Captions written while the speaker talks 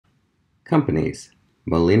Companies: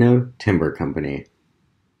 Molino Timber Company.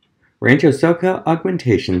 Rancho Soquel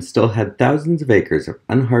Augmentation still had thousands of acres of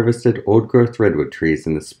unharvested old-growth redwood trees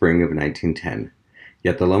in the spring of 1910.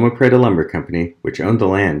 Yet the Loma Prieta Lumber Company, which owned the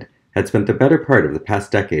land, had spent the better part of the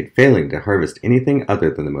past decade failing to harvest anything other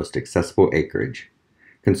than the most accessible acreage.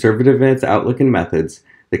 Conservative in its outlook and methods,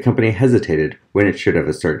 the company hesitated when it should have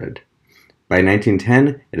asserted. By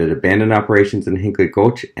 1910, it had abandoned operations in Hinckley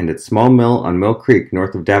Gulch, and its small mill on Mill Creek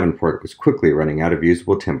north of Davenport was quickly running out of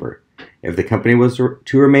usable timber. If the company was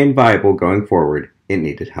to remain viable going forward, it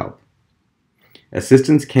needed help.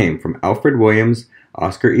 Assistance came from Alfred Williams,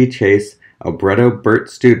 Oscar E. Chase, Alberto Burt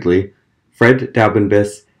Studley, Fred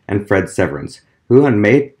Daubenbiss, and Fred Severance, who on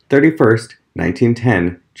May 31,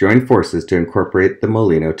 1910, joined forces to incorporate the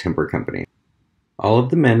Molino Timber Company. All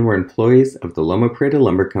of the men were employees of the Loma Prieta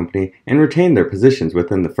Lumber Company and retained their positions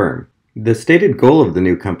within the firm. The stated goal of the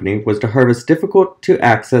new company was to harvest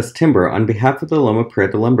difficult-to-access timber on behalf of the Loma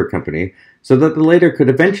Prieta Lumber Company so that the latter could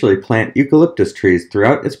eventually plant eucalyptus trees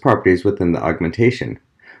throughout its properties within the augmentation.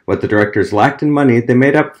 What the directors lacked in money, they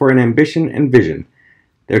made up for in ambition and vision.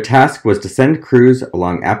 Their task was to send Cruz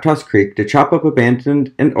along Aptos Creek to chop up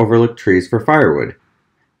abandoned and overlooked trees for firewood.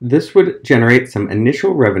 This would generate some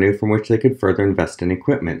initial revenue from which they could further invest in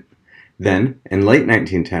equipment. Then, in late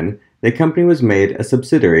 1910, the company was made a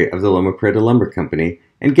subsidiary of the Loma Prieta Lumber Company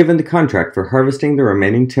and given the contract for harvesting the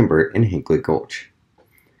remaining timber in Hinckley Gulch.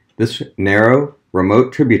 This narrow,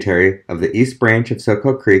 remote tributary of the East Branch of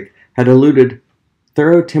Soquel Creek had eluded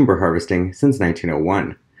thorough timber harvesting since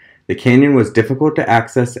 1901. The canyon was difficult to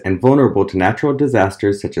access and vulnerable to natural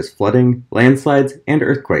disasters such as flooding, landslides, and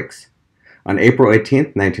earthquakes. On April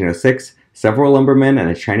 18, 1906, several lumbermen and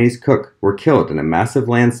a Chinese cook were killed in a massive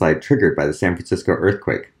landslide triggered by the San Francisco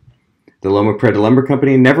earthquake. The Loma Prieta Lumber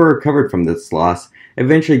Company never recovered from this loss,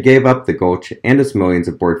 eventually gave up the gulch and its millions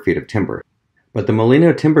of board feet of timber. But the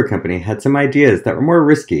Molino Timber Company had some ideas that were more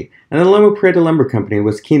risky, and the Loma Prieta Lumber Company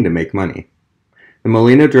was keen to make money. The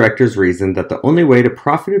Molino directors reasoned that the only way to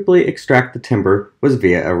profitably extract the timber was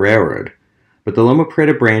via a railroad. But the Loma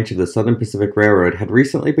Prieta branch of the Southern Pacific Railroad had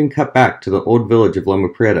recently been cut back to the old village of Loma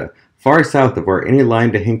Prieta, far south of where any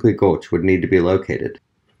line to Hinckley Gulch would need to be located.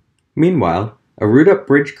 Meanwhile, a route up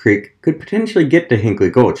Bridge Creek could potentially get to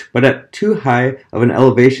Hinckley Gulch, but at too high of an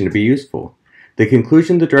elevation to be useful. The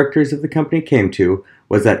conclusion the directors of the company came to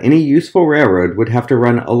was that any useful railroad would have to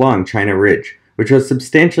run along China Ridge, which was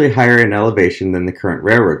substantially higher in elevation than the current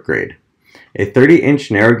railroad grade. A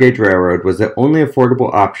 30-inch narrow-gauge railroad was the only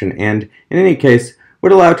affordable option and, in any case,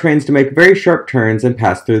 would allow trains to make very sharp turns and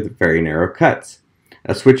pass through the very narrow cuts.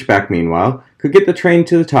 A switchback, meanwhile, could get the train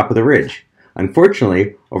to the top of the ridge.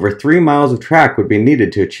 Unfortunately, over 3 miles of track would be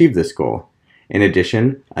needed to achieve this goal. In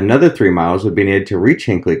addition, another 3 miles would be needed to reach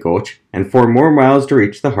Hinckley Gulch and 4 more miles to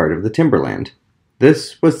reach the heart of the timberland.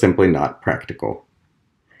 This was simply not practical.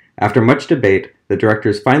 After much debate, the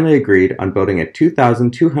directors finally agreed on building a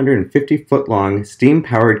 2,250-foot-long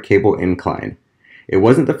steam-powered cable incline. It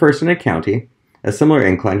wasn't the first in a county. A similar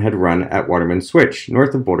incline had run at Waterman Switch,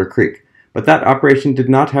 north of Boulder Creek, but that operation did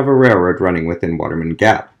not have a railroad running within Waterman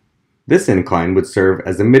Gap. This incline would serve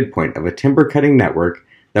as the midpoint of a timber-cutting network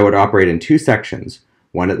that would operate in 2 sections,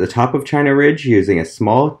 one at the top of China Ridge using a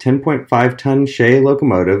small 10.5-ton Shea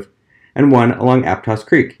locomotive, and one along Aptos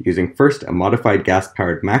Creek using first a modified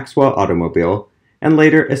gas-powered Maxwell automobile and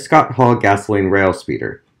later a Scott Hall gasoline rail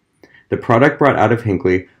speeder. The product brought out of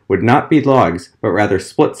Hinckley would not be logs, but rather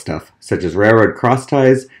split stuff, such as railroad cross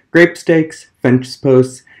ties, grape stakes, fence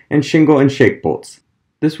posts, and shingle and shake bolts.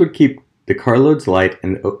 This would keep the carloads light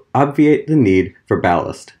and obviate the need for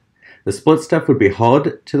ballast. The split stuff would be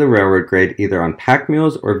hauled to the railroad grade either on pack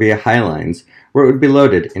mules or via high lines, where it would be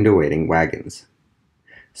loaded into waiting wagons.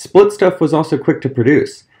 Split stuff was also quick to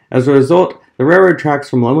produce. As a result, the railroad tracks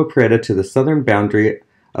from Loma Prieta to the southern boundary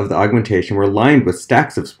of the augmentation were lined with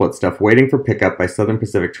stacks of split stuff waiting for pickup by Southern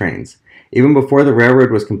Pacific trains. Even before the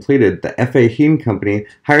railroad was completed, the F.A. Heen Company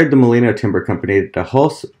hired the Molino Timber Company to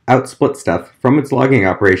haul out split stuff from its logging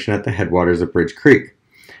operation at the headwaters of Bridge Creek.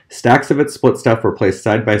 Stacks of its split stuff were placed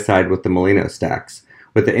side by side with the Molino stacks,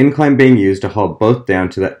 with the incline being used to haul both down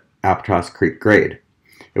to the Aptos Creek grade.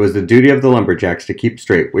 It was the duty of the lumberjacks to keep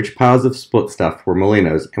straight which piles of split stuff were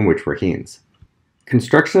Molinos and which were Heen's.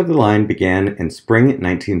 Construction of the line began in spring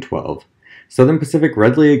 1912. Southern Pacific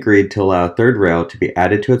readily agreed to allow a third rail to be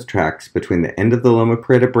added to its tracks between the end of the Loma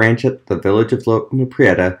Prieta branch at the village of Loma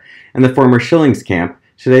Prieta and the former Schillings Camp,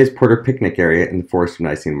 today's Porter Picnic area in the Forest of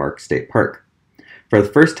Nisene Mark State Park. For the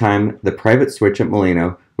first time, the private switch at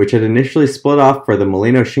Molino, which had initially split off for the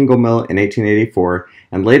Molino Shingle Mill in 1884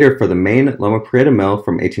 and later for the main Loma Prieta Mill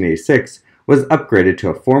from 1886, was upgraded to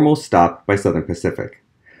a formal stop by Southern Pacific.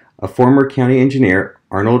 A former county engineer,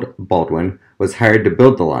 Arnold Baldwin, was hired to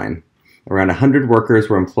build the line. Around 100 workers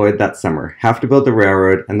were employed that summer, half to build the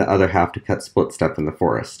railroad and the other half to cut split stuff in the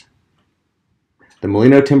forest. The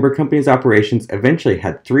Molino Timber Company's operations eventually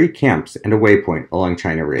had 3 camps and a waypoint along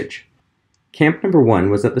China Ridge. Camp number 1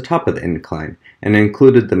 was at the top of the incline and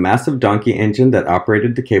included the massive donkey engine that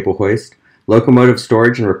operated the cable hoist, locomotive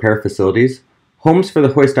storage and repair facilities, homes for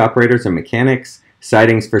the hoist operators and mechanics,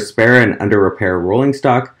 sidings for spare and under repair rolling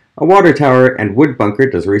stock, a water tower and wood bunker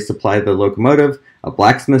to resupply the locomotive, a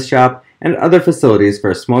blacksmith shop, and other facilities for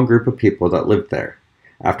a small group of people that lived there.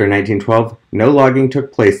 After 1912, no logging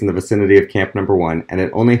took place in the vicinity of Camp Number 1, and it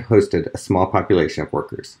only hosted a small population of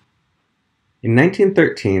workers. In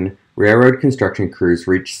 1913, railroad construction crews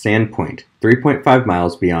reached Sand Point, 3.5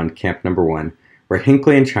 miles beyond Camp Number 1, where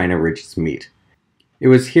Hinckley and China Ridges meet. It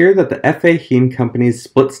was here that the F.A. Heen Company's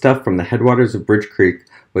split stuff from the headwaters of Bridge Creek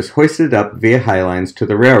was hoisted up via high lines to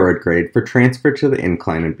the railroad grade for transfer to the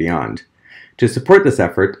incline and beyond. To support this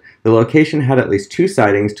effort, the location had at least 2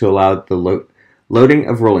 sidings to allow the loading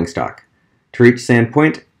of rolling stock. To reach Sand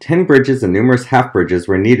Point, 10 bridges and numerous half-bridges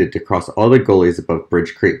were needed to cross all the gullies above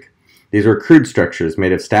Bridge Creek. These were crude structures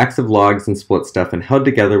made of stacks of logs and split stuff and held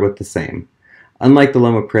together with the same. Unlike the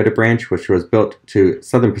Loma Prieta branch, which was built to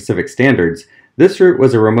Southern Pacific standards, this route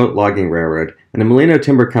was a remote logging railroad, and the Molino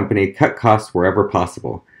Timber Company cut costs wherever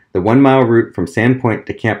possible. The 1-mile route from Sand Point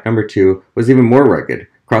to Camp Number 2 was even more rugged,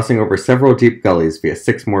 crossing over several deep gullies via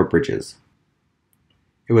 6 more bridges.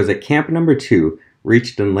 It was at Camp Number 2,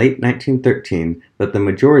 reached in late 1913, that the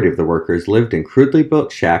majority of the workers lived in crudely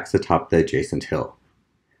built shacks atop the adjacent hill.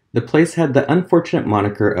 The place had the unfortunate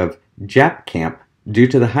moniker of Jap Camp due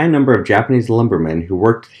to the high number of Japanese lumbermen who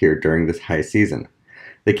worked here during this high season.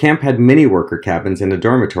 The camp had many worker cabins and a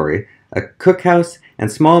dormitory, a cookhouse,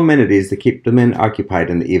 and small amenities to keep the men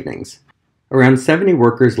occupied in the evenings. Around 70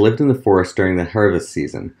 workers lived in the forest during the harvest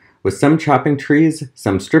season, with some chopping trees,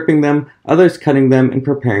 some stripping them, others cutting them and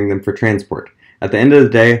preparing them for transport. At the end of the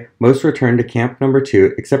day, most returned to Camp Number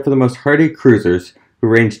 2 except for the most hardy cruisers who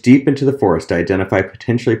ranged deep into the forest to identify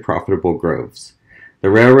potentially profitable groves.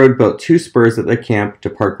 The railroad built 2 spurs at the camp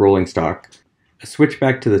to park rolling stock. A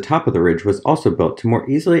switchback to the top of the ridge was also built to more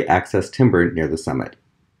easily access timber near the summit.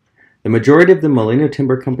 The majority of the Molino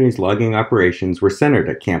Timber Company's logging operations were centered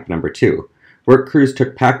at Camp Number 2. Work crews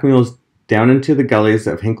took pack mules down into the gullies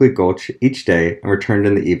of Hinckley Gulch each day and returned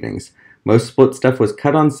in the evenings. Most split stuff was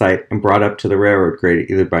cut on site and brought up to the railroad grade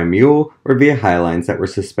either by mule or via high lines that were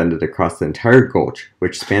suspended across the entire gulch,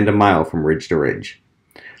 which spanned a mile from ridge to ridge.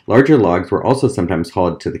 Larger logs were also sometimes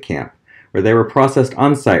hauled to the camp, where they were processed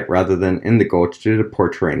on site rather than in the gulch due to poor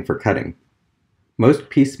terrain for cutting. Most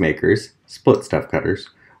peacemakers, split stuff cutters,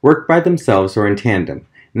 worked by themselves or in tandem,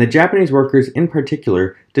 and the Japanese workers in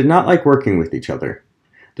particular did not like working with each other.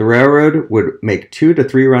 The railroad would make 2 to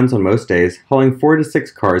 3 runs on most days, hauling 4 to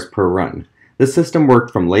 6 cars per run. This system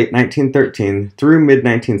worked from late 1913 through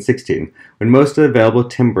mid-1916, when most of the available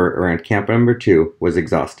timber around Camp Number 2 was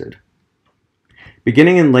exhausted.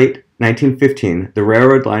 Beginning in late 1915, the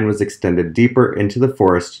railroad line was extended deeper into the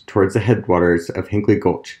forest towards the headwaters of Hinckley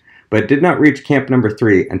Gulch, but it did not reach Camp Number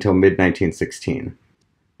 3 until mid-1916.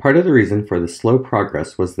 Part of the reason for the slow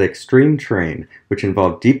progress was the extreme terrain, which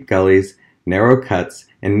involved deep gullies, narrow cuts,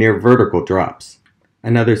 and near vertical drops.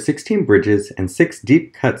 Another 16 bridges and 6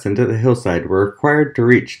 deep cuts into the hillside were required to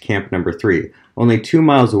reach Camp Number 3, only 2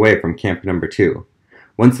 miles away from Camp Number 2.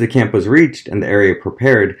 Once the camp was reached and the area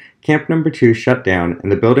prepared, Camp Number 2 shut down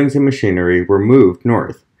and the buildings and machinery were moved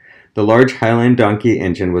north. The large Highland donkey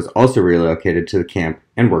engine was also relocated to the camp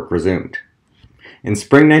and work resumed. In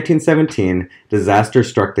spring 1917, disaster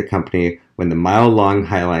struck the company when the mile-long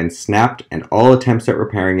High Line snapped and all attempts at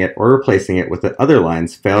repairing it or replacing it with the other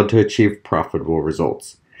lines failed to achieve profitable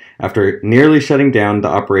results. After nearly shutting down the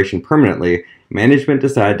operation permanently, management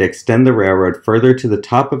decided to extend the railroad further to the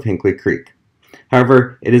top of Hinckley Creek.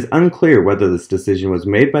 However, it is unclear whether this decision was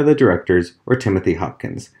made by the directors or Timothy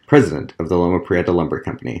Hopkins, president of the Loma Prieta Lumber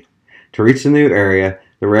Company. To reach the new area,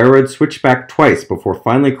 the railroad switched back twice before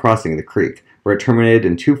finally crossing the creek, where it terminated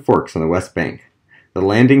in 2 forks on the west bank. The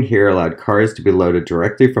landing here allowed cars to be loaded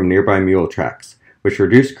directly from nearby mule tracks, which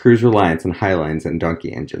reduced crews' reliance on high lines and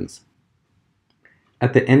donkey engines.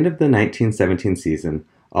 At the end of the 1917 season,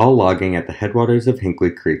 all logging at the headwaters of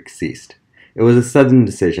Hinckley Creek ceased. It was a sudden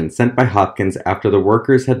decision sent by Hopkins after the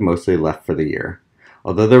workers had mostly left for the year.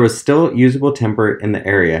 Although there was still usable timber in the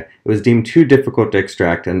area, it was deemed too difficult to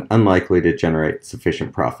extract and unlikely to generate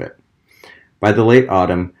sufficient profit. By the late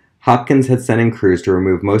autumn, Hopkins had sent in crews to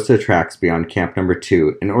remove most of the tracks beyond Camp Number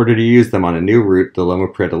 2 in order to use them on a new route the Loma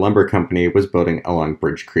Prieta Lumber Company was building along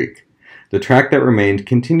Bridge Creek. The track that remained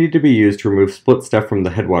continued to be used to remove split stuff from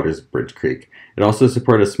the headwaters of Bridge Creek. It also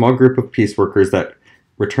supported a small group of piece workers that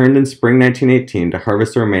returned in spring 1918 to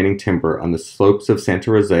harvest the remaining timber on the slopes of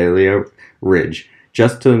Santa Rosalia Ridge,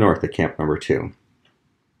 just to the north of Camp Number 2.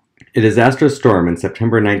 A disastrous storm in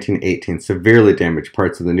September 1918 severely damaged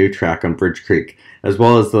parts of the new track on Bridge Creek, as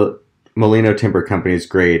well as the Molino Timber Company's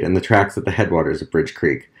grade and the tracks at the headwaters of Bridge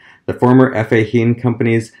Creek. The former F.A. Heen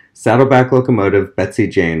Company's saddleback locomotive, Betsy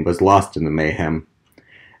Jane, was lost in the mayhem.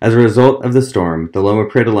 As a result of the storm, the Loma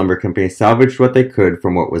Prieta Lumber Company salvaged what they could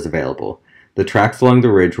from what was available. The tracks along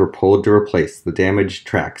the ridge were pulled to replace the damaged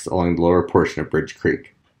tracks along the lower portion of Bridge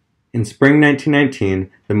Creek. In spring 1919,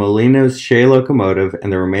 the Molino's Shea locomotive and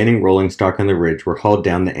the remaining rolling stock on the ridge were hauled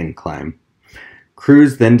down the incline.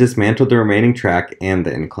 Cruz then dismantled the remaining track and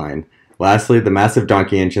the incline. Lastly, the massive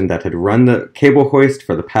donkey engine that had run the cable hoist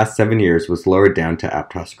for the past 7 years was lowered down to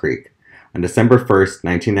Aptos Creek. On December 1,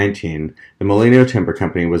 1919, the Molino Timber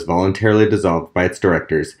Company was voluntarily dissolved by its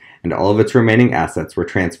directors, and all of its remaining assets were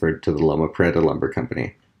transferred to the Loma Prieta Lumber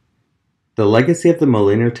Company. The legacy of the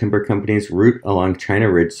Molino Timber Company's route along China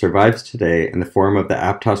Ridge survives today in the form of the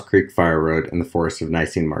Aptos Creek Fire Road in the forests of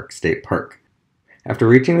Nisene Mark State Park. After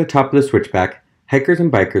reaching the top of the switchback, hikers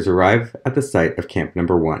and bikers arrive at the site of Camp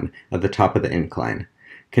Number 1 at the top of the incline.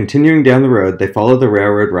 Continuing down the road, they follow the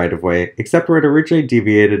railroad right-of-way, except where it originally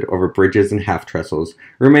deviated over bridges and half-trestles,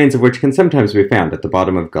 remains of which can sometimes be found at the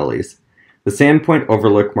bottom of gullies. The Sandpoint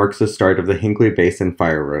Overlook marks the start of the Hinckley Basin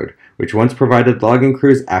Fire Road, which once provided logging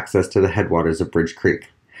crews access to the headwaters of Bridge Creek.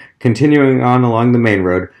 Continuing on along the main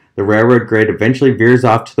road, the railroad grade eventually veers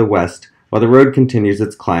off to the west, while the road continues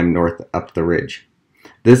its climb north up the ridge.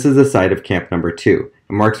 This is the site of Camp Number 2,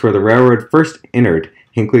 and marks where the railroad first entered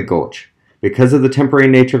Hinckley Gulch. Because of the temporary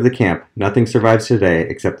nature of the camp, nothing survives today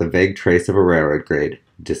except the vague trace of a railroad grade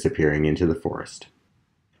disappearing into the forest.